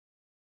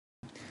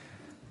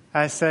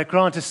As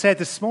Grant has said,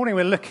 this morning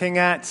we're looking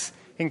at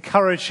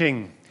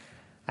encouraging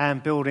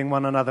and building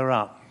one another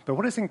up. But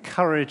what does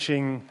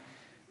encouraging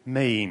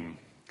mean?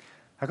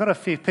 I've got a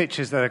few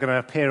pictures that are going to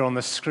appear on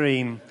the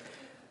screen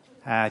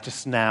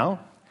just now.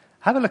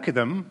 Have a look at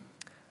them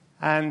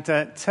and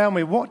tell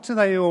me, what do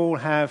they all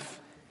have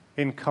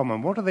in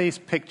common? What do these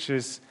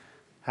pictures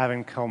have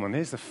in common?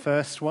 Here's the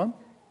first one.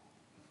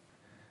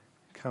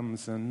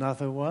 Comes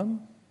another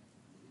one.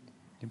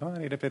 You might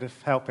need a bit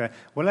of help here.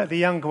 We'll let the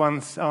younger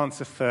ones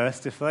answer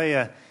first. If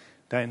they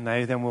don't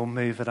know, then we'll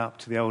move it up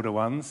to the older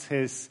ones.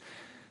 Here's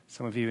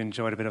some of you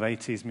enjoyed a bit of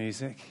 80s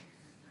music.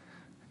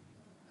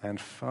 And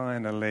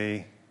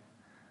finally,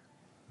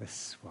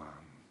 this one.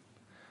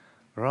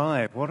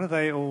 Right, what do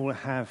they all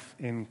have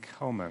in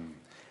common?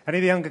 Any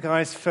of the younger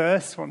guys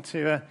first? Want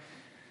to,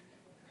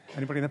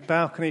 anybody in the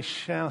balcony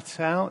shout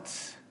out?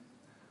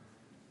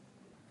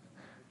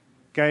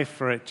 Go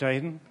for it,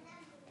 Jaden.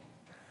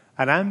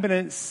 An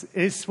ambulance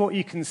is what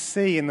you can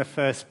see in the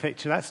first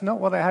picture. That's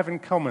not what they have in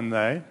common,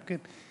 though.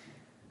 Good.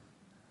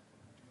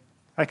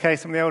 Okay,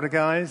 some of the older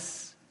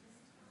guys.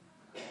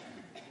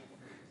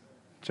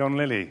 John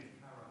Lilly.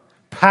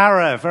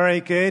 Para,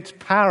 very good.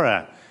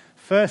 Para.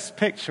 First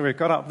picture we've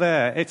got up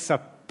there. It's a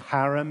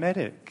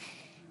paramedic.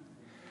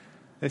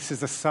 This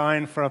is a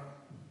sign for a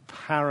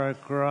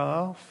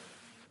paragraph.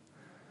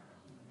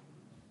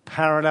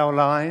 Parallel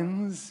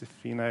lines, if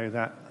you know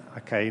that.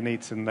 Okay, you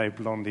need to know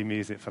Blondie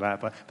music for that.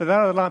 But there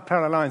are the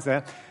parallel lines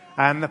there.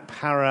 And the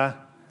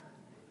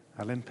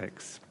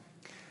Paralympics.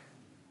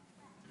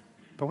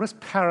 But what does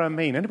para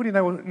mean? Anybody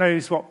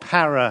knows what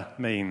para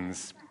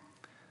means?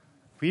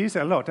 We use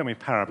it a lot, don't we,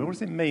 para? But what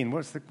does it mean?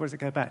 What does it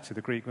go back to, the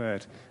Greek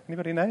word?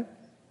 Anybody know?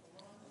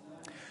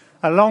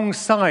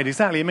 Alongside,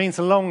 exactly. It means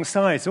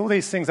alongside. So all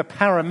these things, a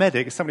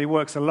paramedic is somebody who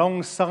works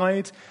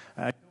alongside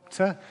a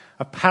doctor.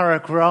 A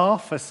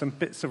paragraph are some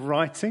bits of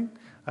writing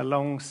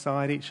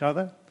alongside each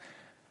other.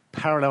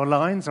 Parallel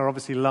lines are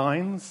obviously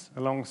lines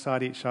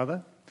alongside each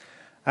other.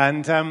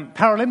 And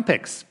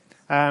Paralympics,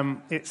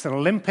 it's an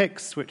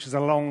Olympics which is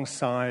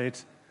alongside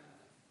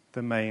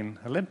the main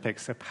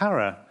Olympics. So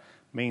para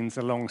means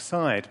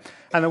alongside.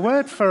 And the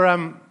word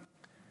for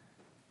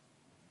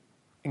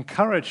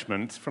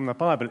encouragement from the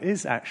Bible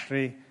is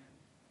actually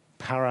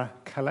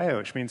parakaleo,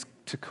 which means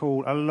to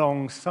call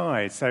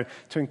alongside. So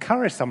to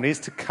encourage somebody is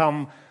to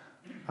come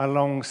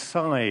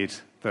alongside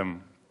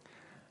them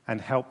and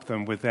help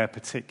them with their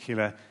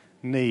particular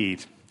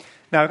need.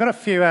 Now, I've got a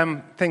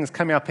few things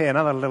coming up here,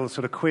 another little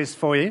sort of quiz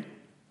for you.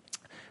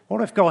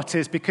 What I've got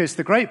is, because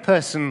the great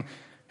person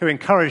who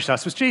encouraged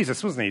us was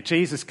Jesus, wasn't he?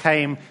 Jesus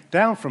came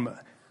down from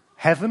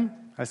heaven,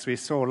 as we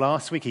saw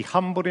last week. He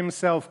humbled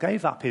himself,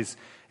 gave up his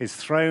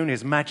throne,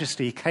 his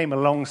majesty. He came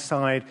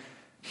alongside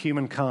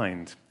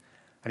humankind.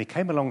 And he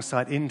came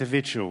alongside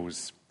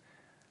individuals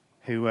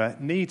who were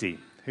needy,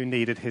 who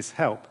needed his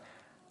help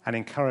and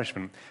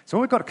encouragement. So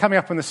what we've got coming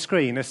up on the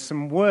screen is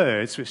some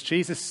words which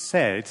Jesus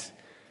said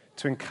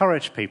to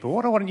encourage people.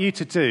 What I want you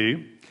to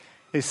do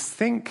is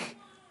think,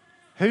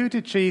 who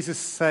did Jesus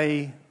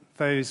say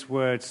those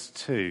words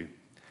to?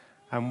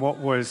 And what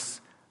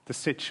was the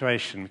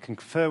situation?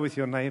 Confer with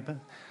your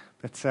neighbour.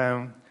 But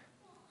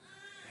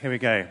here we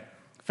go.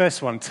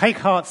 First one, take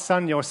heart,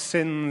 son, your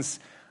sins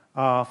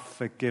are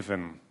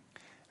forgiven.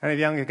 Any of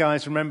the younger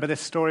guys remember this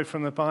story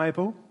from the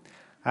Bible?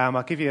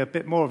 I'll give you a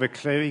bit more of a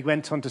clue. He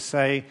went on to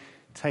say,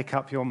 take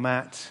up your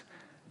mat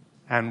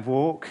and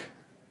walk.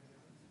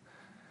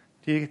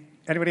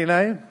 Anybody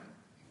know?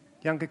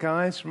 Younger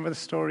guys, remember the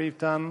story you've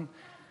done?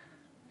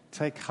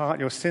 Take heart,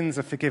 your sins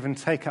are forgiven.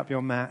 Take up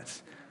your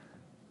mat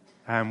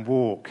and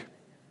walk.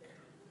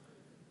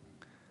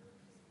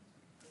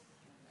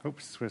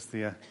 Oops, where's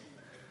the...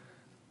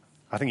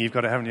 I think you've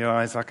got it, haven't you,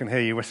 eyes? I can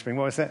hear you whispering.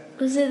 What is it?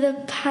 Was it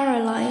the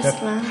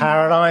paralysed man? The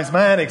paralysed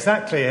man,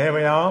 exactly. Here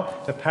we are,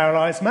 the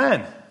paralysed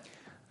man.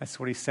 That's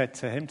what he said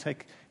to him.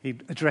 He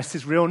addressed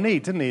his real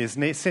need, didn't he?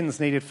 His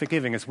sins needed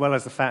forgiving, as well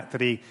as the fact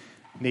that he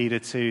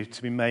needed to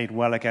be made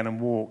well again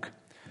and walk.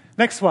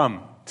 Next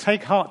one.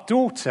 Take heart,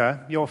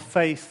 daughter, your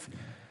faith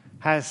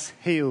has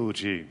healed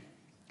you.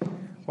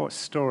 What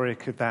story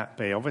could that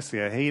be? Obviously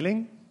a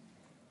healing.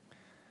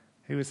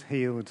 Who was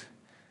healed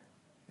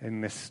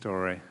in this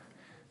story?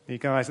 You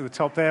guys at the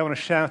top there want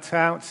to shout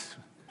out?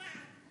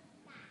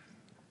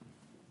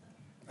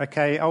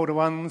 Okay, older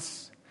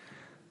ones.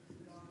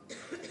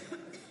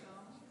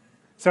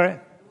 Sorry?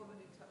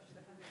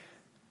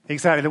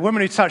 Exactly, the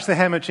woman who touched the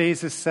hem of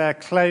Jesus'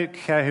 cloak,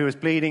 who was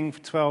bleeding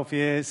for 12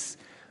 years.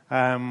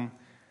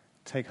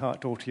 Take heart,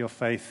 daughter, your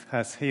faith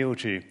has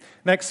healed you.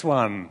 Next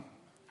one.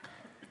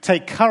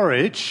 Take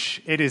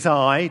courage, it is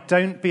I,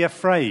 don't be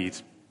afraid.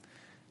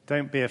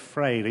 Don't be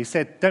afraid. He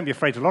said, don't be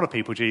afraid to a lot of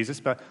people, Jesus,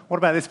 but what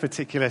about this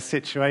particular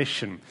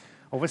situation?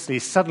 Obviously, he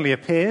suddenly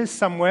appears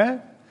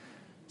somewhere.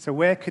 So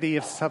where could he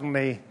have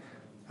suddenly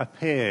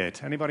appeared?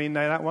 Anybody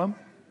know that one?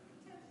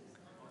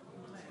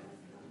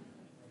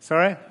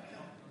 Sorry?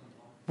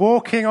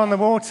 Walking on the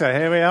water.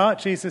 Here we are,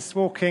 Jesus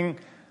walking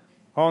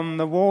on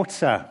the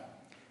water.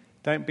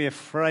 Don't be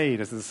afraid.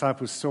 As the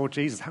disciples saw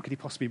Jesus, how could he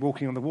possibly be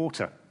walking on the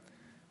water?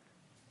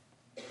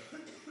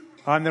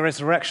 I'm the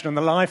resurrection and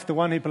the life. The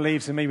one who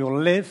believes in me will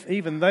live,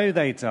 even though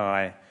they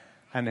die.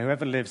 And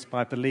whoever lives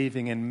by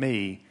believing in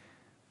me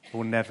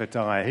will never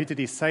die. Who did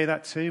he say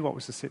that to? What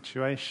was the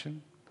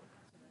situation?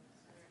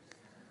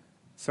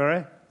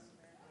 Sorry?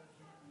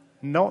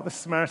 Not the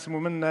Samaritan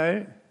woman,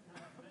 no.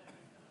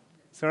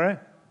 Sorry?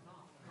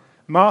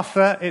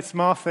 Martha, it's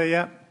Martha,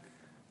 yeah.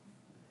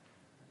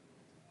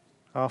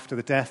 After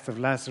the death of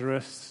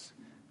Lazarus,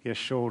 he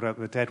assured her that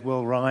the dead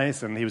will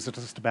rise, and he was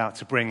just about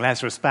to bring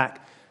Lazarus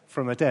back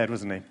from the dead,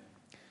 wasn't he?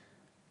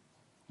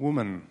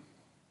 Woman,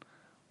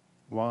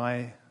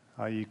 why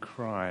are you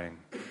crying?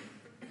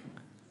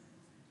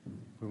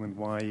 Woman,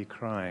 why are you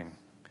crying?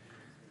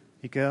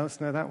 You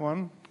girls know that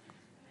one?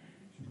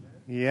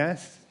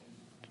 Yes?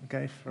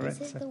 Go for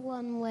it. Is it the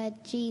one where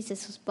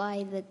Jesus was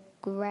by the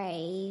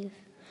grave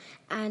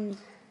and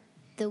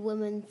the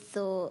woman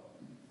thought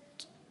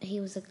he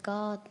was a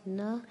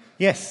gardener?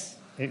 Yes,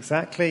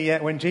 exactly.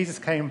 Yeah, when Jesus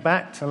came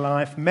back to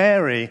life,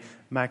 Mary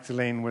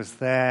Magdalene was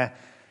there,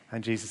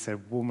 and Jesus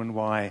said, "Woman,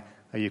 why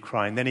are you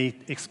crying?" Then he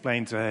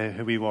explained to her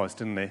who he was,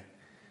 didn't he? And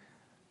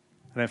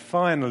then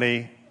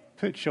finally,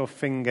 put your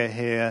finger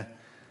here,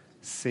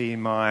 see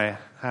my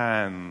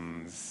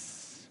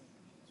hands.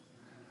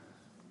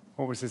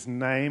 What was his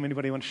name?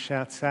 Anybody want to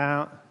shout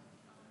out?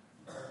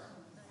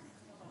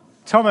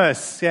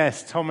 Thomas,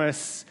 yes,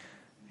 Thomas,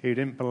 who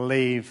didn't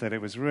believe that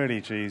it was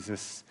really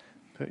Jesus.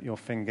 Put your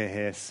finger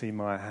here, see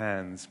my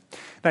hands.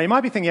 Now, you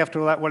might be thinking after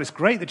all that, well, it's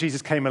great that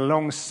Jesus came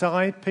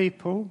alongside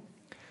people,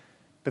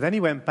 but then he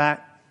went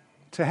back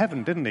to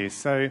heaven, didn't he?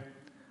 So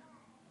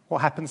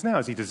what happens now?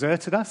 Has he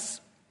deserted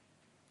us?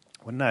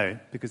 Well, no,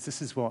 because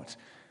this is what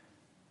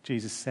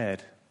Jesus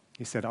said.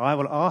 He said, I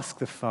will ask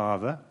the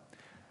Father,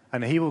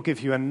 and he will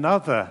give you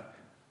another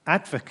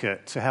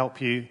advocate to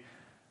help you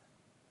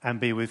and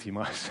be with you,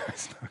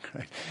 it's not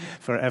great,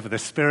 forever, the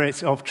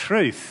Spirit of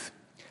truth.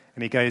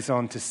 And he goes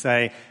on to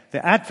say,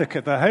 the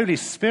advocate, the Holy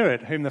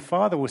Spirit, whom the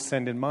Father will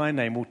send in my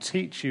name, will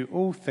teach you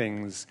all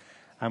things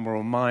and will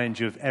remind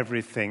you of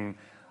everything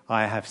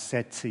I have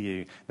said to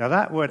you. Now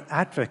that word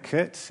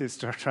advocate is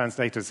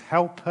translated as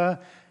helper,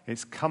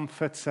 it's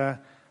comforter,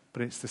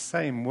 but it's the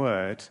same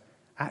word.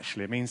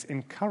 Actually, it means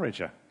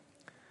encourager.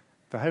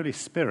 The Holy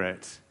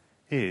Spirit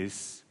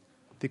is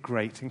the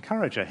great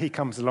encourager. He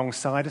comes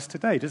alongside us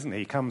today, doesn't he?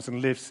 He comes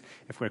and lives,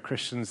 if we're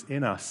Christians,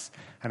 in us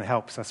and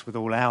helps us with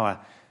all our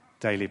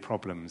daily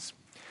problems.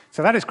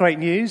 So that is great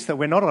news that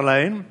we're not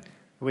alone.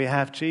 We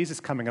have Jesus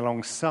coming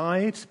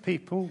alongside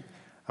people,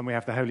 and we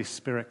have the Holy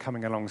Spirit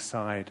coming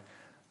alongside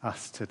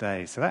us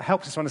today. So that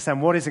helps us to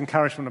understand what is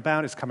encouragement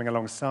about. It's coming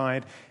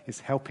alongside, it's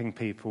helping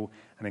people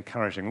and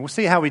encouraging. We'll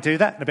see how we do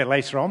that a bit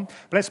later on.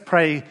 But let's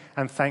pray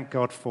and thank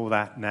God for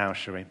that now,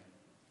 shall we?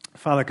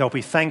 Father God,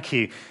 we thank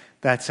you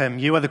that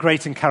you are the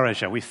great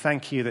encourager. We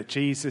thank you that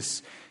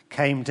Jesus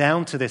came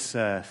down to this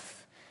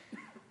earth.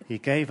 He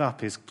gave up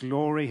his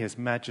glory, his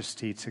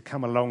majesty to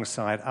come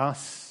alongside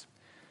us,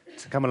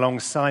 to come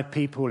alongside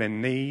people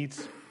in need.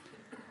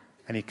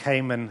 And he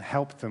came and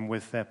helped them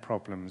with their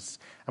problems.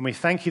 And we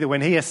thank you that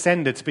when he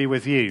ascended to be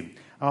with you,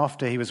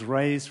 after he was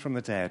raised from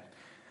the dead,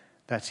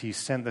 that you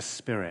sent the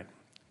Spirit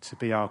to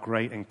be our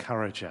great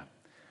encourager,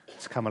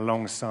 to come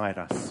alongside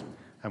us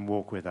and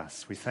walk with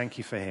us. We thank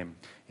you for him.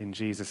 In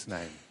Jesus'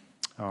 name,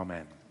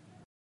 amen.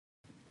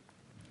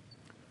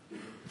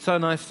 So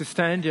nice to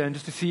stand here and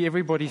just to see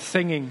everybody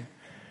singing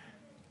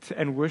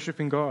and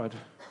worshiping God.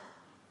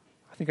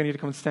 I think I need to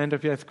come and stand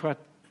up here. It's quite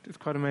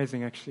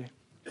amazing, actually.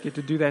 Get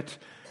to do that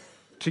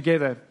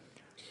together.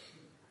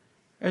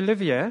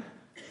 Olivia,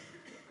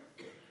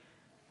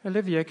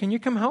 can you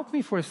come help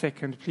me for a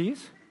second,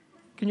 please?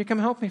 Can you come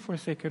help me for a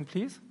second,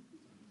 please?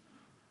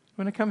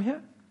 You want to come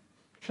here?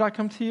 Shall I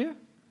come to you?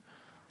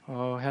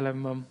 Oh, hello,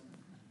 Mum.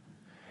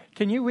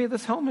 Can you wear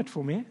this helmet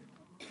for me?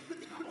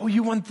 Oh,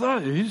 you want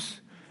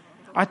those?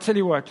 I tell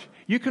you what,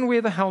 you can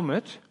wear the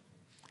helmet,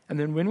 and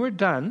then when we're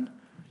done,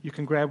 you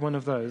can grab one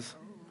of those.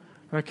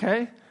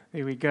 Okay?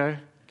 There we go.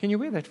 Can you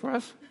wear that for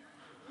us?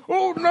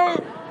 Oh, no!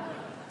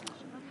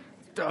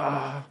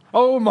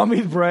 Oh,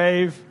 Mummy's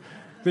brave.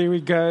 There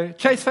we go.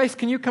 Chaseface,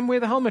 can you come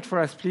wear the helmet for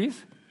us,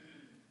 please?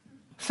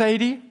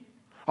 Sadie?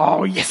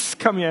 Oh, yes,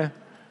 come here.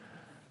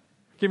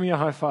 Give me a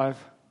high five.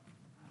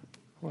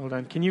 Well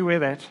done. Can you wear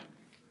that?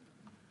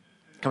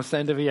 Come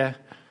stand over here.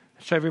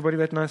 Show everybody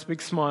that nice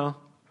big smile.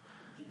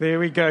 There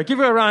we go. Give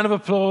her a round of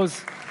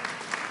applause.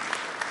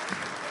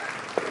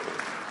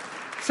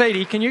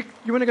 Sadie, you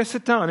want to go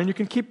sit down and you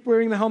can keep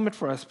wearing the helmet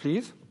for us,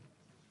 please?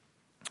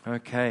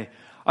 Okay.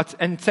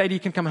 And Sadie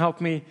can come help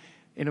me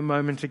in a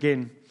moment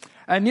again.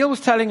 Neil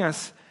was telling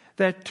us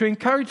that to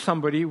encourage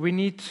somebody, we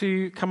need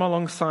to come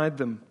alongside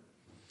them.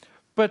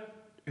 But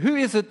who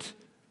is it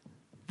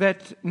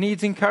that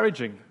needs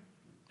encouraging?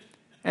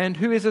 And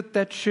who is it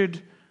that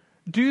should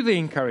do the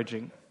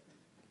encouraging?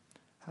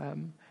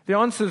 The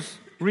answer's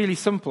really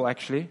simple,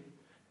 actually.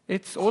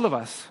 It's all of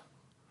us.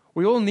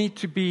 We all need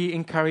to be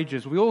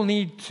encouragers. We all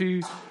need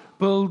to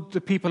build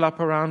the people up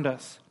around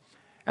us.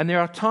 And there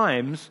are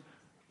times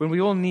when we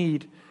all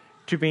need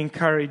to be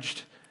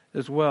encouraged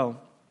as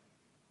well.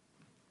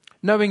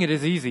 Knowing it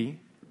is easy,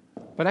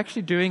 but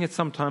actually doing it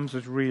sometimes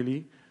is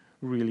really,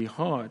 really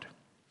hard.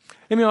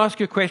 Let me ask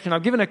you a question.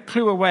 I've given a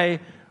clue away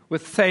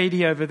with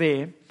Sadie over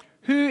there.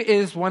 Who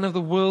is one of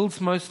the world's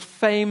most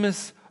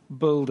famous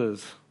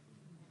builders?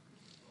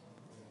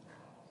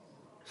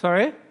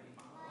 Sorry?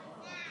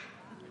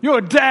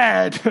 Your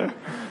dad!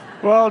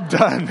 Well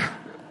done.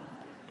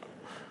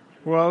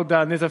 Well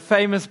done. There's a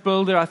famous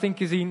builder, I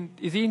think, is he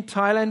in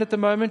Thailand at the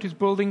moment, whose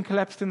building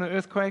collapsed in the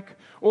earthquake?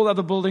 All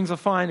other buildings are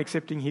fine,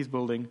 excepting his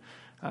building.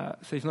 So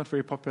he's not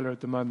very popular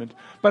at the moment.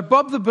 But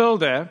Bob the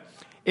Builder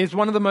is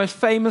one of the most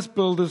famous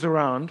builders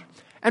around.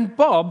 And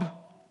Bob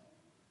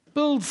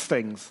builds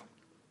things.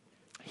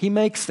 He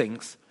makes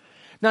things.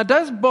 Now,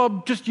 does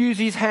Bob just use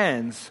his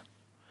hands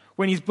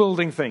when he's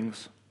building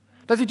things?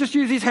 Does he just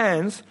use his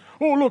hands?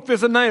 Oh, look,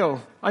 there's a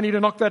nail. I need to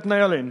knock that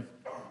nail in.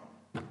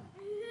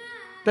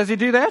 Does he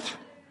do that?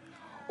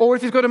 Or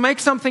if he's got to make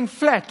something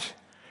flat,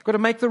 got to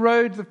make the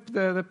road,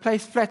 the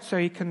place flat so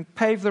he can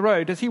pave the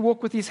road, does he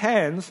walk with his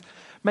hands,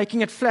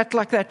 making it flat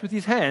like that with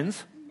his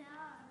hands?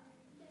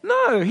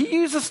 No, he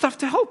uses stuff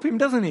to help him,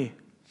 doesn't he?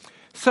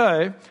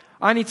 So,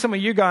 I need some of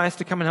you guys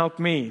to come and help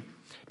me.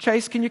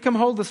 Chase, can you come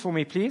hold this for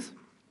me, please?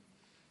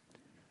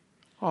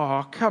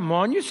 Oh, come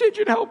on, you said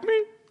you'd help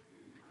me.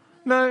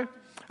 No?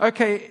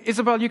 Okay,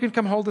 Isabel, you can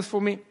come hold this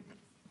for me.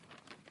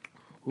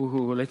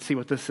 Ooh, let's see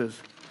what this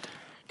is.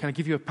 Can I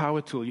give you a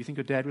power tool? You think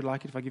your dad would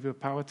like it if I give you a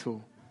power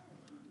tool?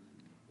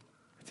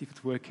 Let's see if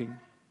it's working.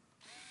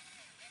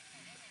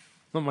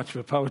 Not much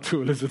of a power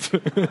tool, is it?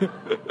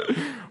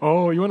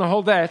 Oh, you want to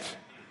hold that?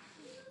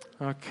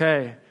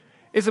 Okay.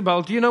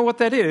 Isabel, do you know what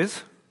that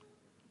is?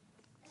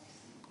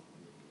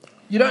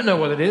 You don't know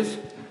what it is.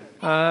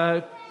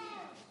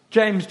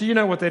 James, do you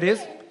know what that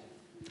is?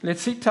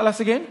 Let's see. Tell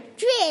us again.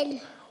 Drill.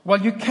 Well,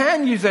 you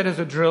can use that as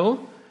a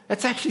drill.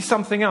 It's actually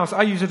something else.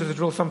 I use it as a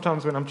drill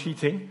sometimes when I'm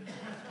cheating.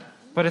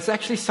 But it's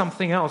actually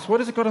something else.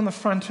 What has it got on the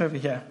front over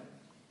here?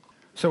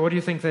 So what do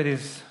you think that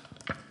is?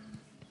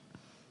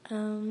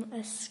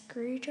 A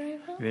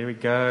screwdriver. There we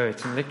go.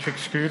 It's an electric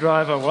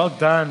screwdriver. Well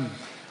done.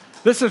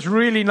 This is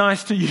really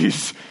nice to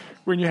use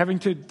when you're having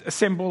to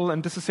assemble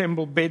and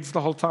disassemble beds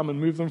the whole time and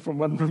move them from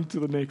one room to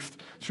the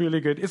next. It's really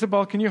good.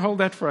 Isabel, can you hold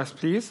that for us,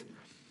 please?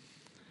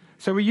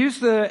 So we use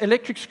the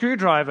electric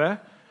screwdriver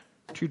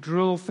to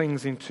drill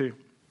things into.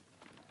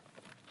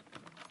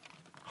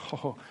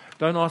 Oh,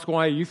 don't ask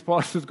why a youth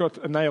pastor's got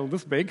a nail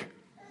this big.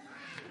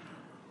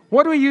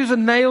 What do we use a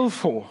nail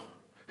for?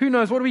 Who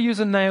knows? What do we use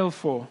a nail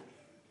for?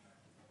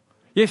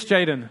 Yes,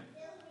 Jaden.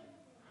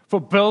 For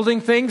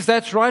building things,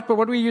 that's right. But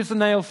what do we use the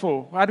nail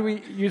for? How do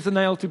we use the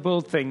nail to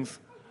build things?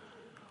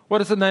 What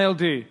does the nail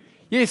do?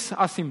 Yes,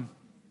 Asim.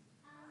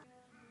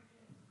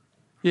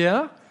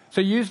 Yeah?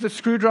 So you use the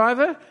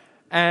screwdriver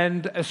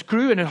and a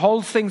screw and it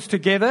holds things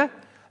together.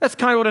 That's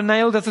kind of what a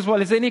nail does as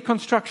well. Is there any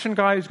construction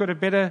guy who's got a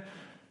better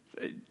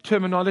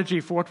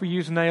terminology for what we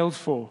use nails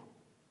for?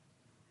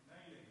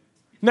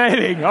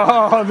 Nailing.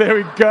 Oh, there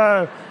we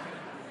go.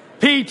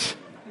 Pete,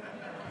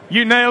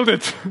 you nailed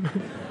it.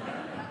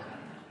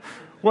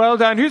 Well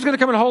done. Who's going to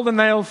come and hold the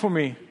nail for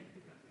me?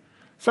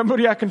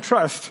 Somebody I can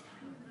trust.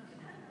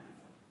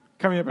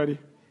 Come here, buddy.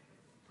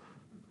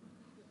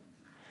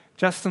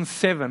 Justin's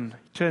 7.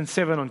 He turned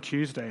 7 on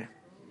Tuesday.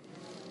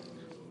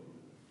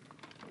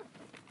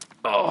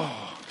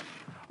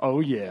 Oh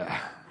yeah.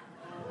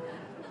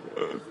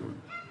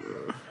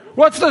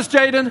 What's this,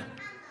 Jaden?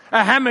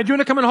 A hammer. Do you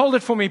want to come and hold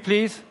it for me,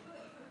 please?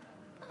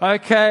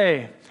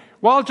 Okay.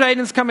 While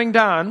Jaden's coming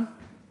down,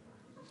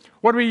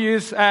 what do we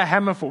use a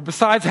hammer for,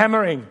 besides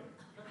hammering?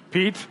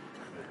 Pete?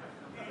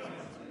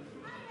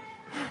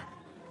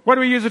 What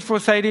do we use it for,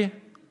 Sadie?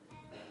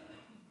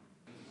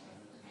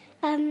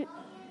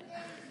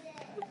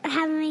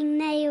 Hammering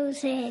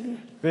nails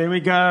in. There we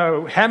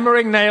go.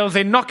 Hammering nails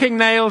in, knocking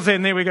nails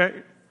in. There we go.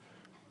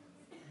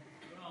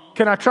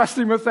 Can I trust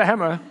him with the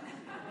hammer?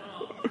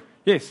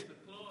 Yes.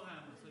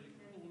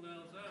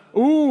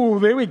 Ooh,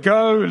 there we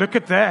go. Look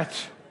at that.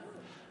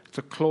 It's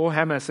a claw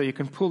hammer, so you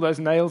can pull those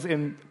nails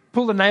in,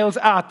 pull the nails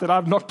out that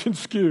I've knocked in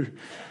skew.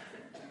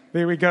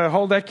 There we go.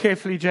 Hold that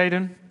carefully,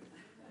 Jaden.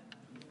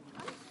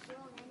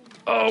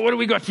 Oh, what do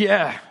we got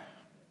here?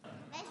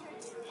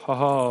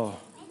 Oh,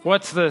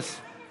 what's this?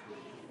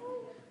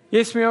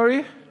 Yes,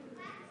 Miori?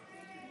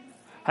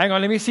 Hang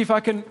on, let me see if I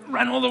can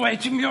run all the way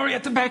to Miori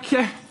at the back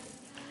here.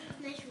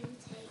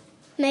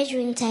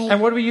 Measuring tape.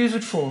 And what do we use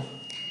it for?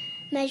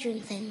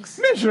 Measuring things.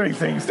 Measuring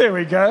things. There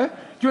we go. Do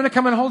you want to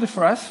come and hold it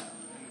for us?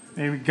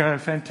 There we go.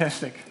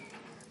 Fantastic.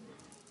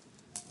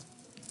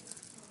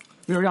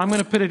 Miori, I'm going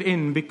to put it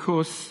in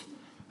because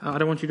I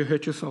don't want you to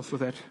hurt yourself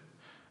with that.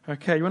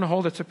 Okay, you want to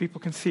hold it so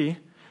people can see?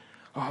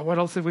 Oh, what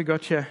else have we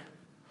got here?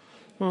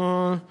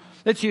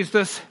 Let's use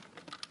this.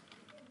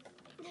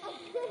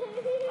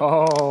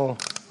 Oh.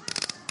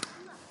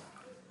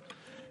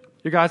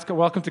 You guys are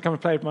welcome to come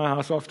and play at my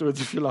house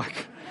afterwards if you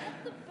like.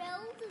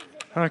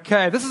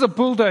 Okay, this is a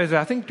bulldozer.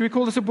 I think, do we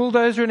call this a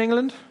bulldozer in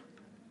England?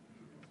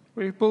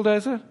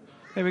 Bulldozer?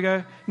 There we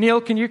go.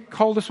 Neil, can you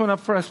hold this one up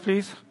for us,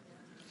 please?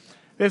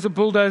 There's a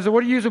bulldozer.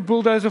 What do you use a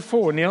bulldozer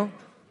for, Neil?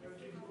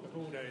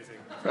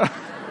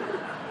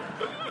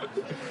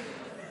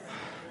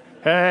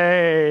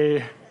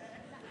 Hey.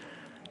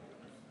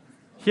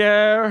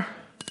 Here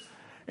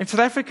in South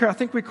Africa, I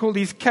think we call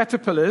these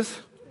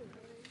caterpillars.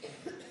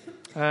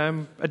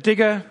 A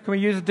digger. Can we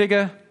use a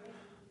digger?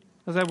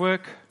 Does that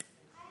work?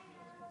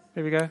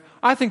 There we go.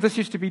 I think this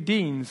used to be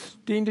Dean's.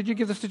 Dean, did you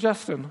give this to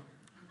Justin?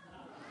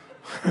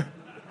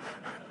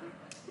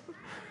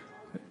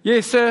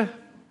 Yes, sir.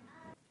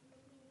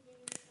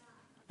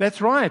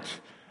 That's right.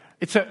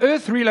 It's an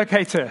earth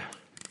relocator.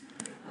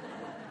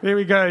 There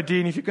we go,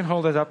 Dean, if you can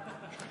hold that up.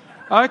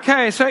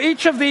 Okay, so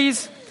each of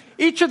these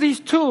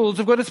tools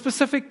have got a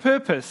specific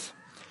purpose.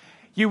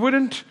 You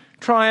wouldn't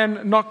try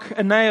and knock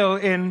a nail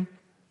in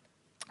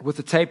with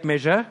a tape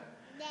measure,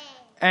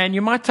 and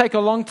you might take a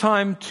long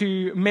time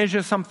to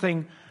measure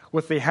something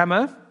with the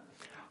hammer.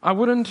 I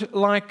wouldn't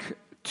like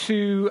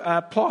to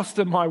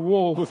plaster my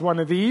wall with one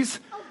of these.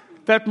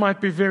 That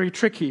might be very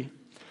tricky.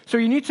 So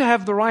you need to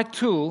have the right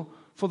tool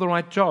for the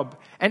right job.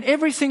 And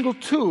every single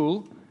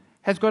tool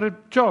has got a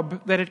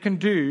job that it can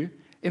do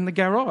in the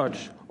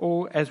garage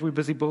or as we're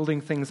busy building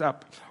things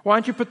up. Why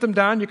don't you put them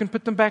down? You can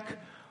put them back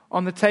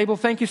on the table.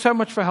 Thank you so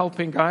much for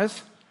helping,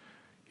 guys.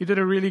 You did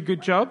a really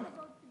good job.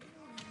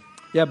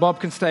 Yeah, Bob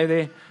can stay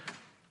there.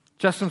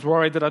 Justin's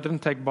worried that I didn't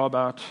take Bob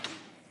out.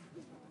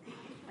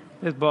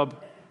 There's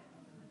Bob.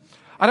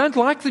 I don't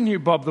like the new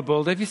Bob the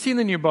Builder. Have you seen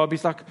the new Bob?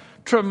 He's like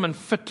trim and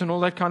fit and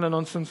all that kind of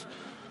nonsense.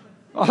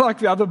 I like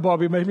the other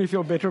Bob. He made me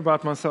feel better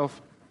about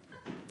myself.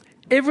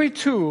 Every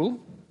tool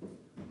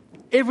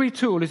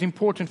is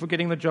important for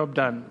getting the job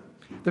done.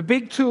 The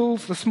big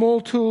tools, the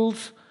small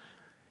tools,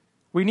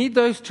 we need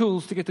those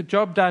tools to get the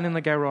job done in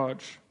the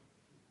garage.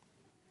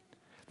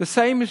 The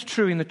same is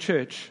true in the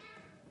church.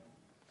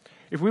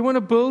 If we want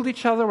to build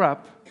each other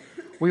up,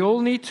 we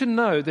all need to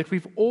know that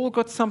we've all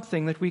got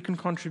something that we can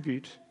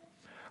contribute.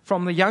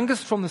 From the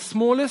youngest, from the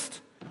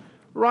smallest,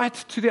 right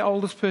to the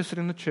oldest person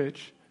in the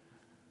church.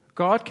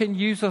 God can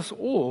use us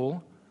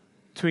all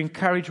to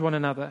encourage one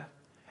another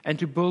and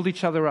to build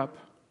each other up.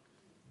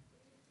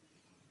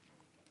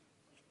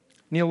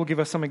 Neil will give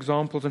us some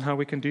examples on how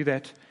we can do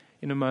that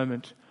in a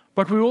moment.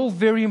 But we're all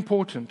very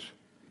important.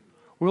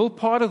 We're all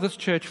part of this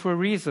church for a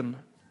reason,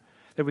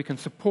 that we can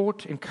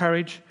support,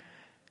 encourage,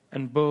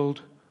 and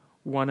build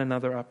one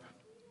another up.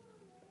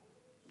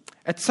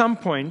 At some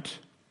point,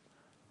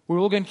 we're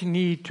all going to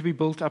need to be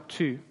built up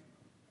too.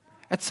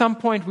 At some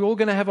point, we're all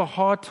going to have a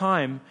hard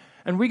time,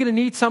 and we're going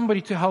to need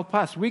somebody to help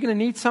us. We're going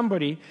to need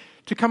somebody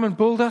to come and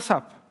build us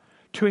up,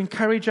 to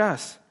encourage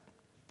us,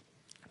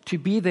 to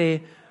be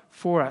there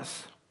for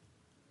us.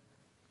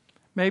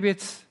 Maybe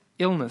it's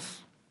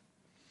illness,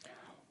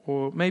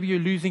 or maybe you're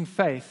losing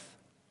faith,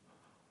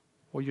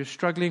 or you're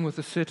struggling with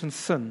a certain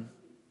sin.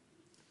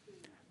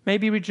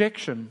 Maybe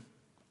rejection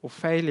or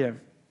failure.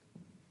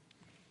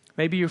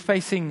 Maybe you're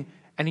facing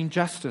an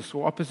injustice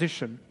or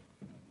opposition.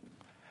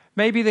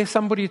 Maybe there's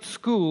somebody at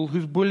school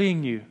who's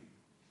bullying you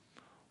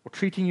or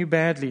treating you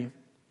badly.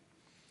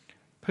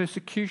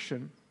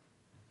 Persecution.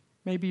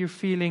 Maybe you're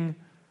feeling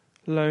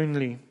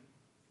lonely.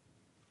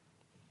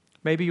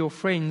 Maybe your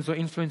friends are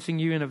influencing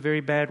you in a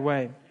very bad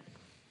way.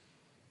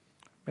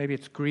 Maybe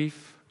it's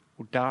grief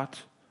or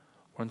doubt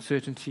or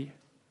uncertainty.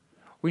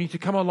 We need to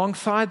come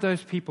alongside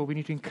those people. We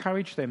need to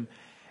encourage them,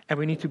 and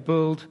we need to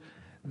build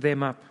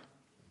them up.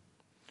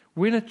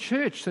 We're in a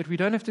church that we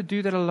don't have to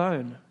do that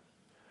alone.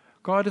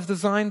 God has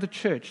designed the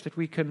church that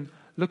we can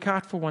look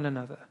out for one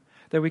another,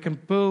 that we can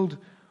build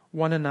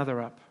one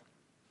another up.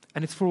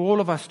 And it's for all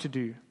of us to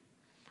do.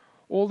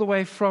 All the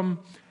way from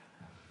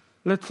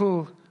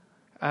little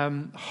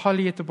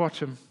Holly at the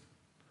bottom,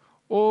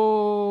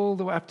 all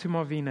the way up to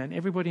Marvina and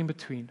everybody in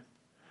between.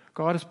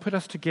 God has put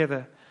us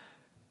together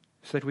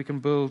so that we can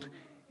build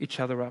each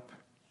other up.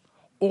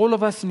 All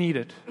of us need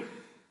it,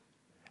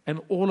 and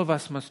all of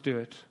us must do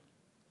it.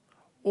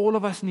 All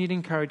of us need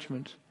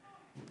encouragement,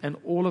 and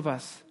all of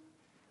us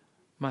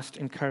must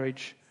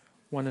encourage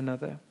one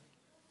another.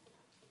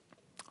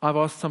 I've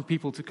asked some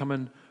people to come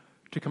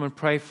and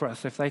pray for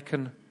us. If they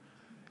can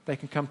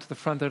come to the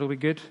front, that'll be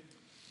good.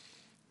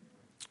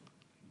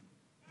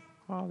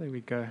 Oh, there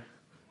we go.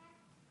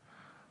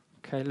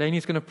 Okay,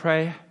 Lainey's going to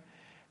pray,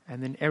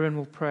 and then Erin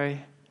will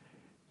pray,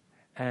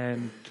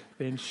 and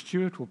then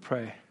Stuart will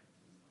pray.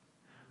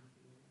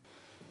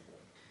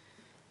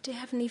 Dear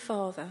Heavenly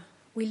Father,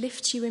 we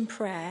lift you in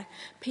prayer,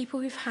 people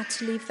who've had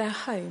to leave their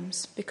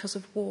homes because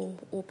of war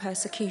or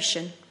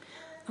persecution,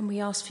 and we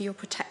ask for your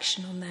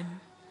protection on them.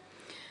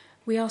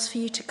 We ask for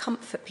you to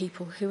comfort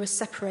people who are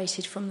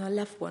separated from their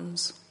loved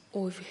ones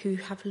or who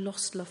have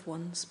lost loved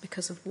ones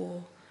because of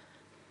war.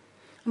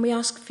 And we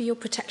ask for your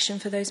protection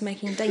for those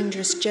making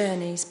dangerous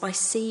journeys by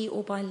sea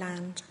or by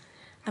land,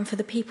 and for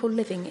the people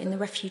living in the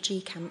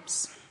refugee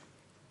camps.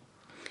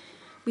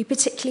 We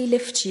particularly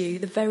lift to you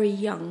the very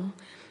young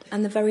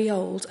and the very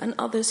old, and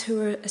others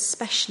who are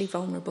especially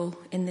vulnerable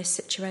in this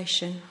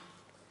situation.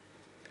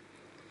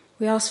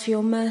 We ask for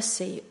your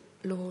mercy,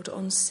 Lord,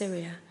 on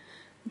Syria.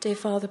 Dear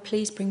Father,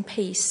 please bring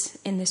peace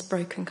in this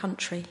broken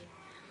country.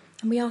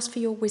 And we ask for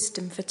your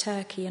wisdom for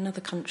Turkey and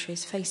other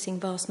countries facing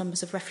vast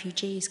numbers of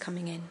refugees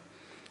coming in.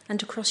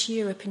 And across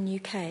Europe and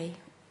UK,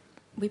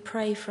 we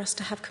pray for us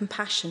to have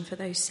compassion for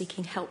those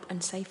seeking help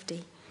and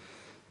safety.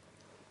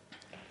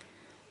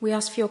 We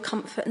ask for your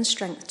comfort and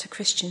strength to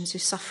Christians who are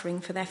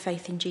suffering for their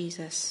faith in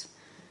Jesus.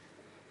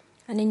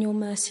 And in your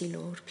mercy,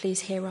 Lord,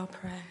 please hear our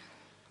prayer.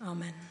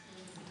 Amen.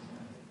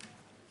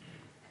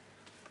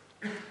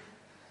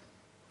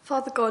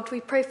 Father God,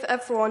 we pray for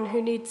everyone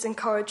who needs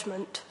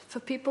encouragement, for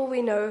people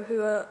we know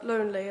who are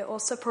lonely or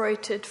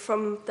separated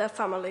from their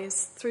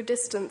families through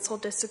distance or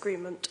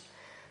disagreement.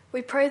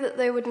 We pray that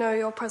they would know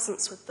your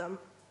presence with them.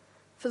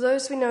 For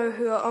those we know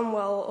who are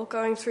unwell or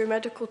going through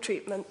medical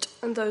treatment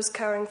and those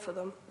caring for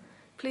them,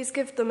 please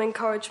give them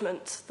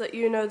encouragement that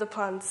you know the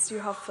plans you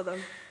have for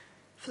them.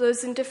 For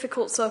those in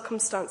difficult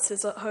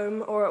circumstances at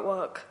home or at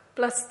work,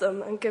 bless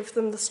them and give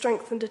them the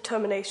strength and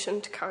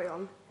determination to carry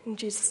on. In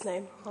Jesus'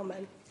 name,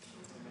 amen.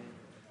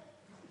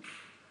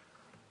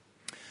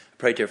 I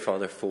pray, dear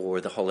Father, for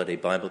the Holiday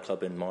Bible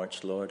Club in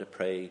March, Lord. I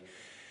pray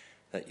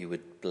that you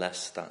would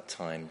bless that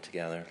time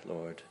together,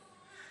 Lord.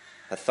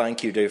 I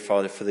thank you, dear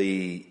Father, for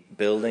the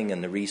building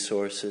and the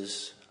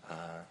resources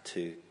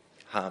to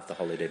have the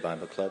Holiday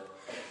Bible Club.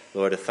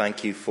 Lord, I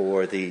thank you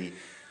for the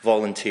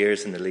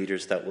volunteers and the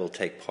leaders that will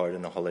take part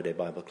in the Holiday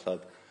Bible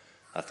Club.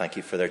 I thank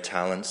you for their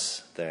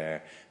talents,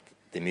 the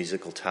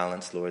musical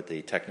talents, Lord,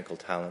 the technical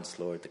talents,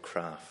 Lord, the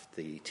craft,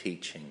 the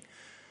teaching.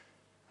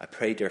 I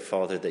pray, dear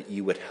Father, that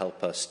you would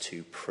help us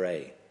to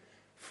pray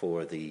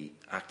for the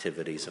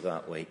activities of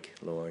that week,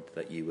 Lord,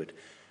 that you would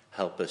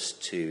help us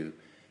to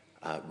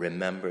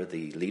remember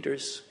the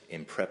leaders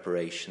in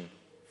preparation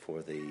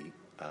for the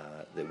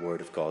Word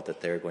of God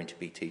that they're going to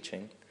be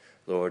teaching.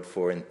 Lord,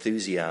 for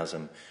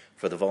enthusiasm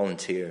for the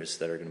volunteers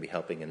that are going to be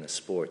helping in the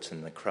sports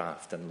and the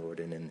craft and, Lord,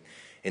 in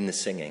the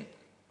singing.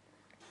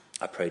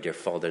 I pray, dear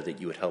Father,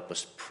 that you would help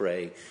us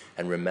pray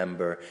and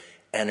remember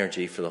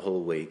energy for the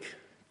whole week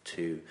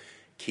to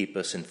keep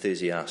us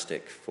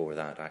enthusiastic for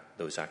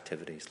those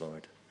activities,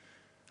 Lord.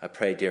 I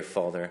pray, dear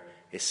Father,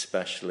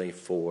 especially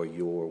for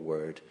your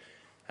word,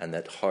 and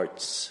that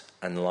hearts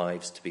and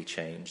lives to be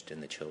changed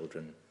in the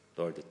children,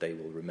 Lord, that they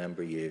will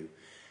remember you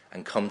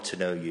and come to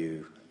know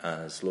you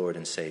as Lord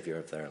and Saviour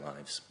of their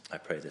lives. I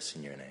pray this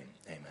in your name.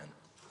 Amen.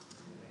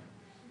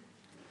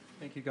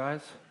 Thank you, guys.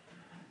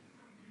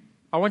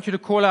 I want you to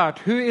call out,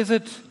 who is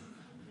it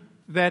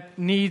that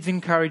needs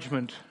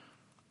encouragement?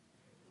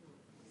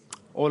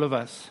 All of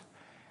us.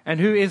 And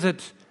who is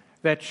it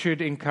that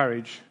should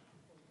encourage?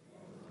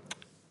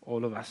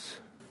 All of us.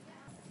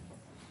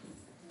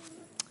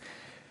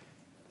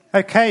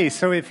 Okay,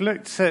 so we've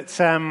looked at,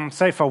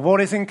 so far,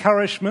 what is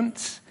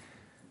encouragement?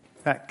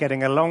 That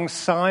getting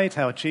alongside,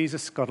 how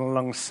Jesus got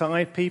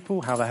alongside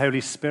people, how the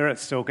Holy Spirit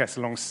still gets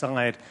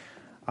alongside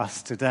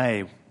us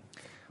today.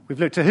 We've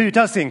looked at who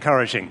does the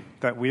encouraging,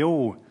 that we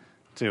all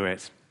do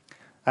it.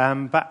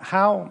 But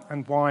how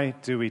and why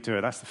do we do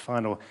it? That's the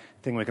final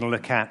thing we're going to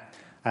look at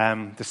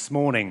this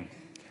morning.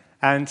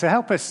 And to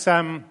help us, if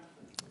you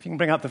can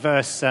bring up the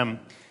verse,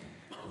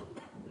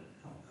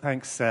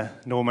 thanks,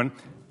 Norman.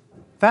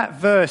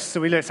 That verse that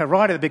we looked at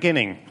right at the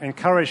beginning,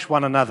 encourage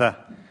one another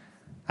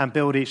and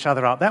build each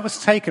other up, that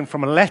was taken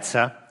from a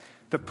letter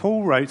that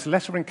Paul wrote, a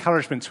letter of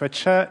encouragement to a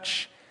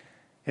church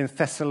in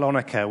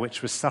Thessalonica,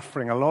 which was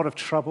suffering a lot of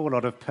trouble, a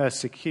lot of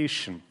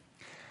persecution.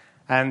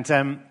 And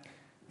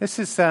this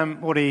is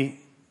what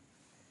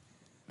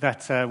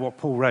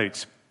Paul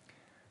wrote.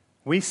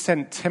 We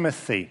sent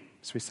Timothy,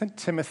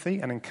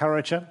 an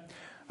encourager,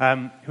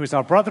 who is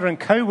our brother and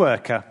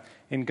co-worker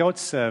in God's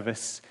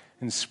service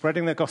in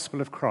spreading the gospel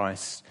of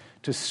Christ,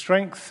 to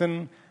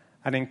strengthen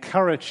and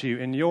encourage you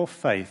in your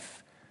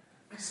faith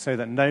so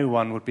that no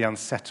one would be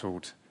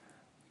unsettled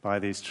by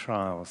these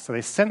trials. So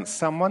they sent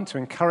someone to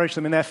encourage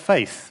them in their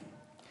faith,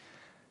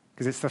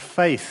 because it's the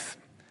faith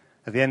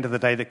at the end of the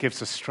day that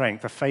gives us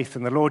strength, the faith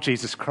in the Lord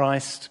Jesus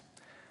Christ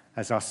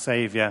as our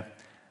Saviour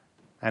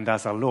and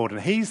as our Lord.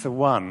 And he's the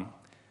one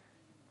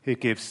who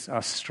gives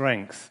us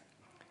strength.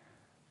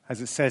 As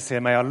it says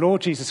here, may our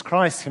Lord Jesus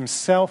Christ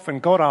himself and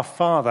God our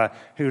Father,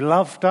 who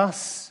loved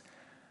us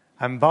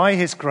and by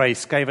his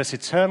grace gave us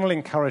eternal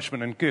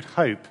encouragement and good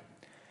hope,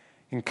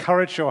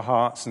 encourage your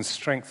hearts and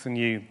strengthen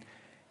you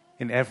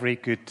in every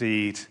good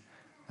deed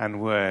and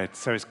word.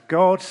 So it's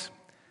God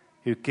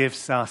who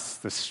gives us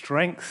the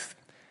strength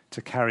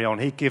to carry on.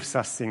 He gives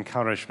us the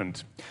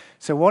encouragement.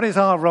 So what is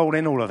our role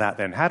in all of that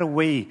then? How do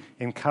we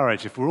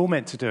encourage? If we're all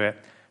meant to do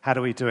it, how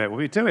do we do it? Well,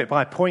 we do it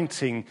by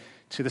pointing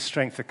to the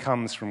strength that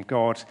comes from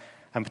God,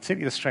 and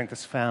particularly the strength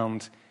that's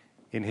found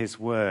in his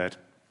word.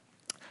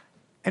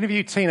 Any of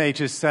you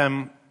teenagers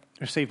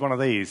received one of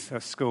these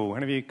at school?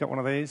 Any of you got one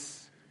of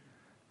these?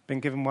 Been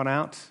given one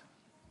out?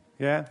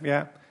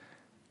 Yeah.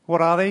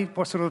 What are they?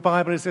 What sort of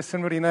Bible is this?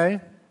 Anybody know?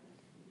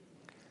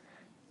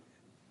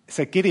 It's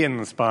a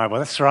Gideon's Bible,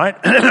 that's right.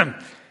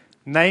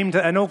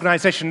 An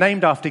organisation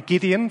named after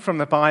Gideon from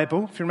the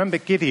Bible. If you remember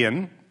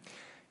Gideon,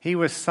 he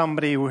was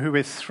somebody who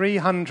with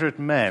 300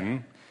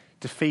 men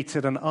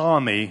defeated an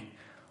army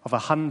of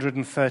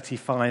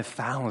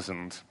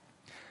 135,000.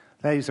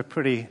 Those are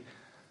pretty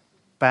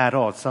bad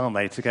odds, aren't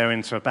they, to go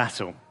into a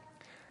battle?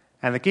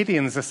 And the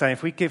Gideons are saying,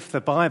 if we give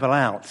the Bible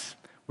out,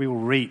 we will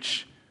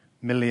reach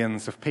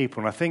millions of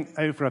people. And I think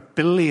over 1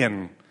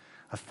 billion,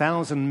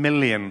 1,000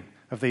 million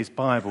of these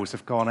Bibles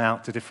have gone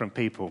out to different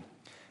people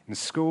in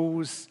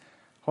schools,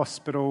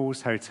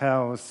 hospitals,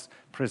 hotels,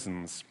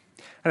 prisons.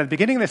 And at the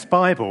beginning of this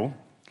Bible,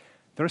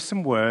 there are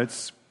some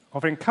words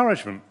of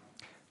encouragement,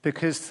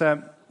 because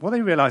what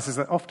they realize is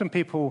that often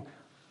people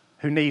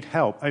who need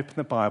help open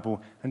the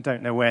Bible and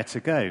don't know where to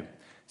go.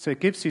 So it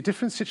gives you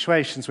different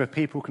situations where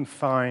people can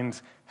find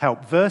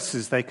help,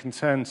 verses they can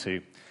turn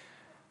to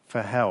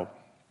for help.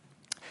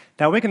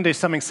 Now, we're going to do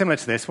something similar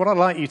to this. What I'd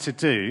like you to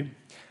do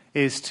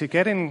is to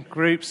get in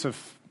groups of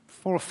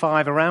 4 or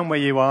 5 around where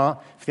you are.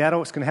 If the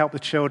adults can help the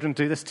children,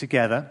 do this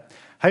together.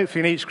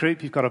 Hopefully in each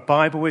group you've got a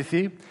Bible with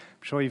you.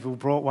 I'm sure you've all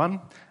brought one.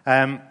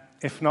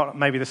 If not,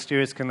 maybe the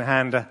stewards can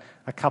hand a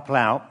couple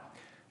out.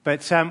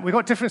 But we've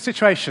got different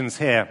situations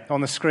here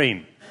on the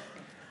screen.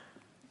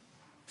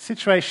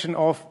 Situation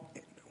of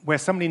where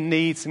somebody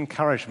needs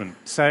encouragement.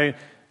 So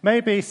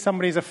maybe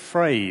somebody's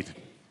afraid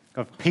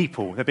of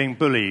people. They're being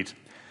bullied.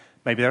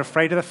 Maybe they're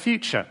afraid of the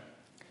future.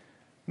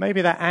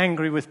 Maybe they're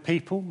angry with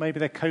people. Maybe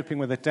they're coping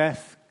with a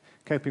death,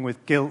 coping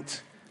with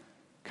guilt,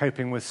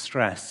 coping with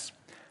stress.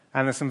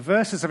 And there's some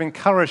verses of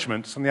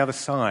encouragement on the other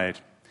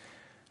side.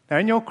 Now,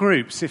 in your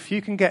groups, if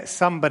you can get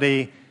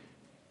somebody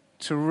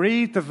to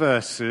read the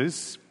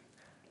verses,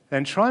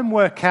 then try and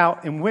work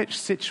out in which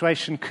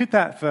situation could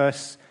that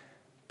verse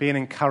be an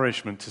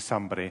encouragement to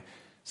somebody.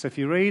 So if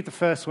you read the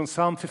first one,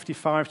 Psalm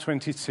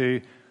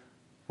 55:22,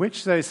 which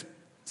of those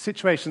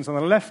situations on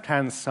the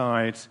left-hand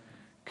side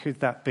could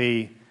that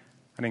be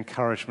an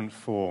encouragement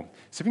for?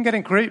 So if you can get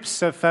in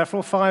groups of 4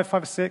 or 5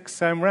 or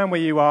 6, around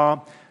where you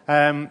are,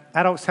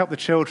 adults help the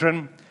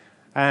children.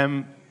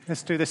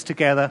 Let's do this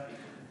together.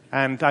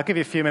 And I'll give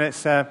you a few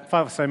minutes, 5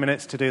 or so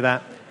minutes to do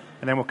that,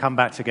 and then we'll come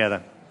back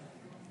together.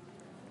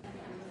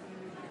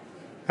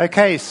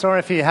 Okay, sorry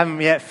if you haven't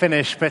yet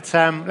finished, but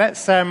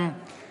let's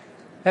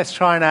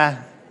try and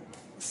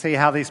see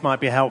how these might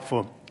be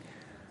helpful.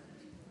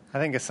 I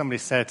think, as somebody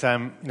said,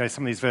 some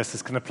of these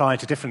verses can apply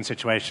to different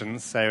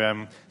situations,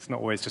 so it's not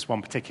always just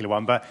one particular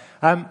one. But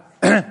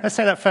let's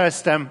say that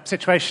first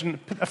situation,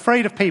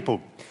 afraid of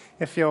people.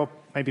 If you're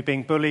maybe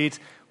being bullied,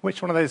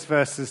 which one of those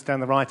verses down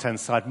the right-hand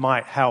side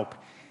might help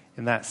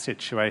in that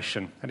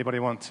situation? Anybody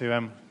want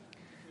to?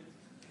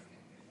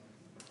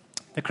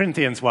 The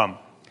Corinthians one.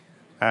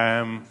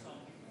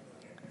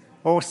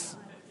 Or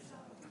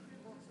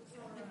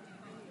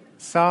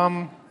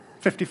Psalm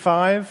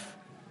 55.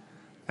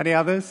 Any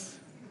others?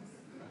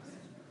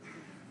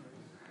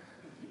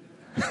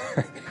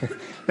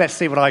 Let's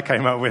see what I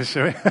came up with,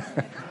 shall we?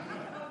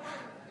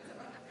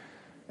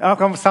 I'll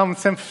come with Psalm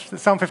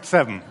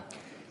 57.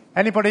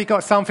 Anybody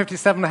got Psalm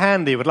 57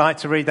 handy would like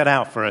to read that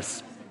out for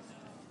us?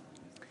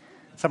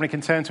 Somebody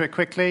can turn to it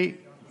quickly.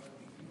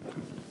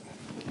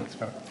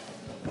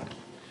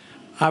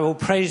 I will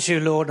praise you,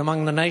 Lord,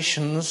 among the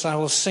nations. I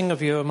will sing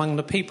of you among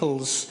the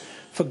peoples.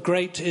 For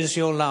great is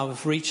your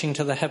love, reaching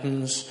to the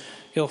heavens.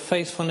 Your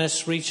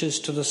faithfulness reaches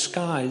to the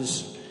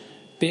skies.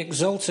 Be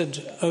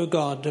exalted, O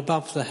God,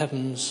 above the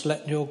heavens.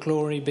 Let your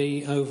glory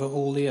be over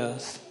all the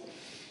earth.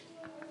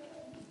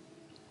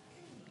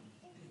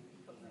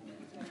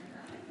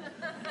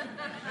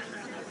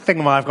 I think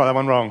I might have got that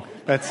one wrong,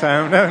 but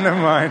no, never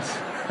mind.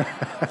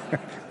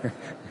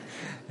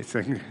 It's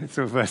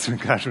a verse of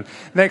encouragement.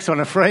 Next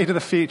one, afraid of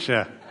the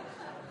future.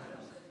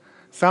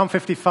 Psalm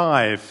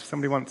 55.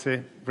 Somebody want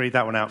to read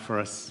that one out for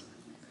us?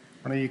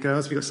 One of you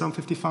girls, have you got Psalm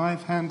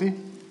 55 handy?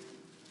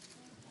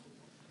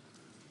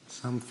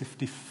 Psalm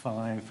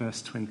 55,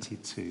 verse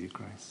 22,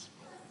 Grace.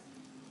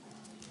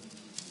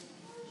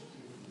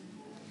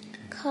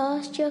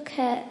 Cast your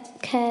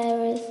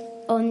cares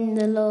on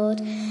the Lord,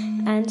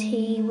 and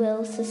he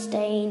will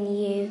sustain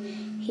you.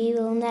 He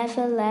will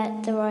never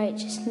let the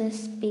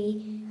righteousness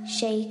be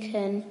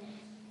shaken,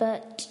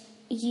 but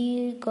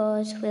you,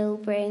 God, will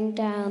bring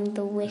down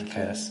the wicked.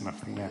 Okay, that's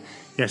nothing there.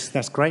 Yes,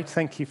 that's great.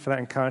 Thank you for that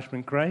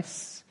encouragement,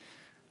 Grace.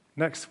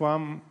 Next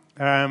one,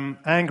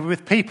 angry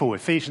with people,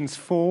 Ephesians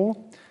 4.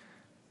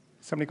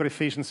 Somebody got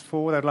Ephesians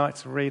 4 they'd like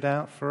to read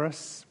out for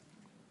us?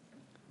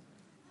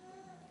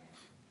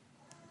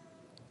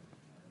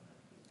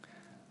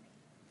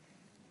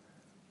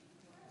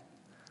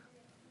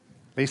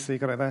 Lisa, you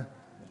got it there?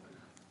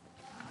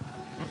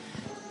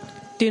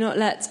 Do not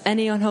let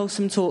any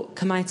unwholesome talk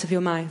come out of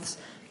your mouths,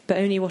 but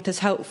only what is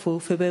helpful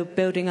for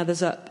building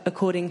others up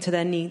according to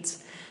their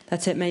needs,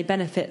 that it may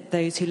benefit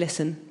those who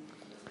listen.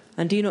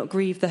 And do not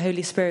grieve the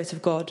Holy Spirit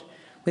of God,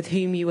 with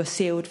whom you were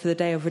sealed for the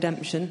day of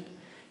redemption.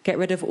 Get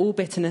rid of all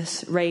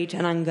bitterness, rage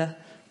and anger,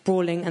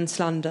 brawling and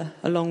slander,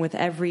 along with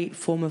every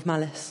form of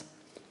malice.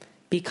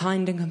 Be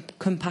kind and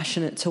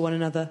compassionate to one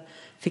another,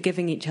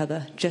 forgiving each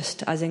other,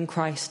 just as in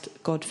Christ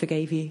God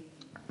forgave you.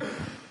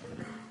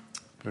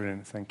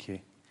 Brilliant, thank you.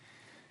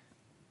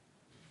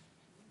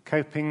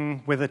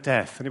 Coping with a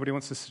death. Anybody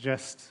wants to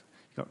suggest?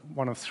 You've got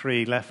one of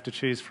 3 left to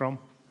choose from.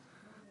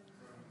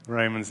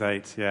 Romans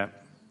 8, yeah.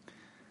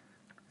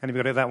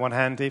 Anybody got that one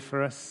handy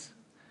for us?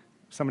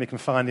 Somebody can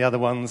find the other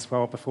ones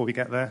before we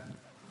get there.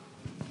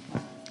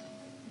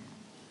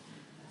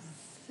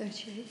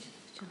 38.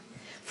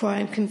 For I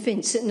am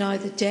convinced that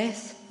neither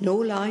death,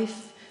 nor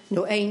life,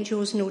 nor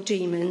angels, nor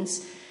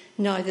demons,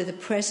 neither the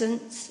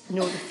present,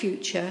 nor the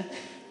future,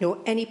 nor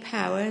any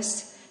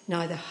powers,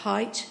 neither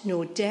height,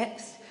 nor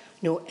depth,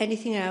 nor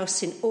anything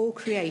else in all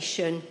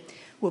creation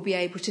will be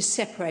able to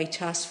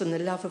separate us from the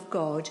love of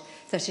God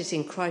that is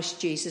in Christ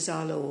Jesus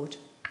our Lord.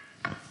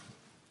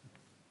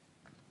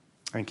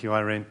 Thank you,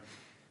 Irene.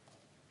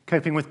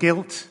 Coping with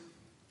guilt?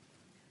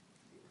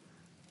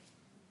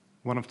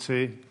 One of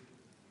two?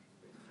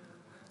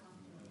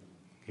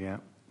 Yeah,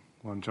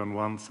 1 John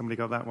 1. Somebody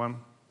got that one?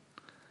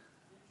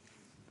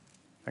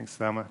 Thanks,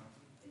 Thelma.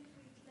 If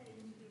we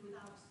claim to be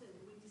without sin,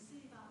 we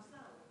deceive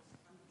ourselves,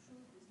 and the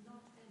truth is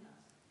not in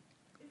us.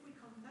 If we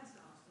confess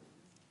our sins,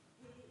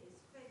 he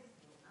is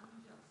faithful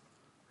and just,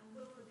 and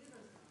will forgive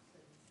us our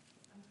sins,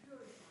 and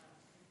purify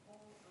us from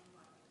all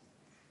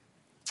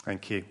unrighteousness.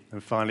 Thank you.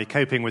 And finally,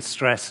 coping with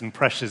stress and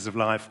pressures of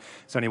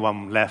life. There's only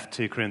one left,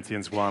 2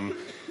 Corinthians 1.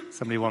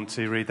 Somebody want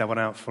to read that one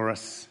out for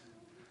us?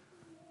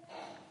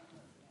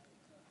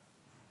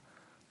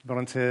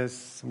 Volunteers?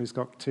 Somebody's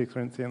got 2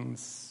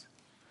 Corinthians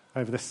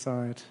over this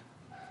side.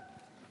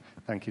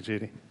 Thank you,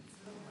 Judy.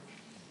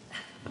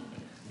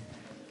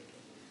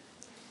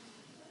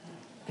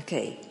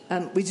 Okay.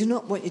 We do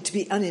not want you to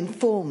be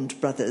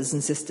uninformed, brothers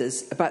and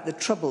sisters, about the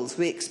troubles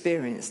we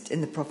experienced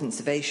in the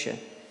province of Asia.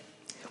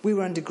 We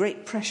were under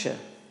great pressure,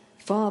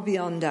 far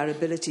beyond our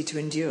ability to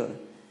endure,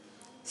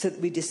 so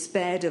that we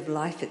despaired of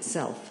life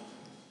itself.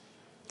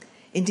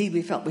 Indeed,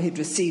 we felt we had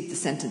received the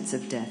sentence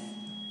of death.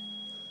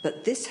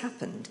 But this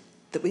happened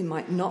that we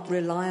might not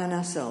rely on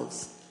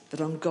ourselves, but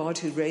on God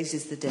who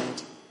raises the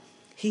dead.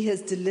 He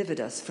has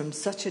delivered us from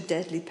such a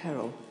deadly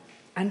peril,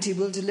 and he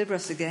will deliver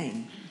us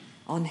again.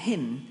 On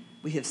him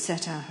we have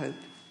set our hope,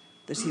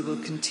 that he will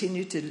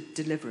continue to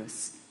deliver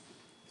us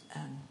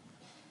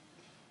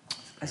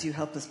as you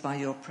help us by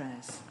your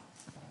prayers.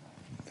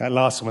 That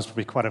last one was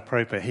probably quite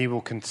appropriate. He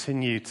will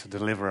continue to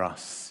deliver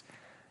us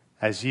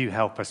as you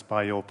help us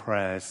by your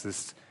prayers.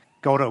 There's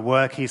God at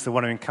work. He's the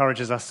one who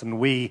encourages us, and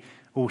we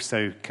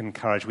also can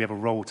encourage. We have a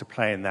role to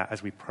play in that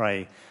as we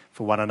pray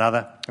for one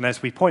another and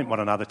as we point one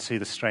another to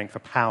the strength,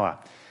 the power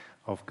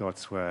of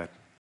God's word.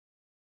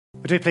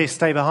 But do please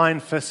stay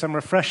behind for some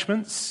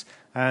refreshments.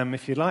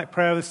 If you'd like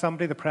prayer with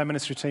somebody, the prayer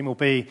ministry team will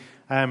be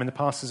in the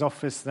pastor's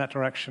office in that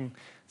direction,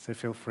 so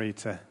feel free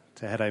to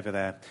head over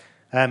there.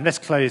 Let's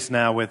close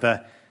now with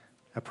a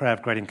prayer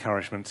of great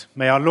encouragement.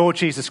 May our Lord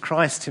Jesus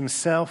Christ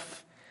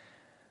himself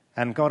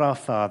and God our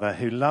Father,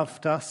 who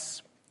loved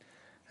us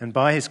and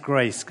by his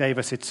grace gave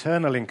us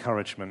eternal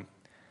encouragement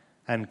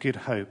and good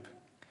hope,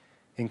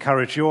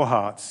 encourage your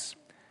hearts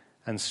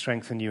and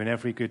strengthen you in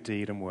every good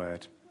deed and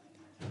word.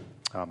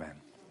 Amen.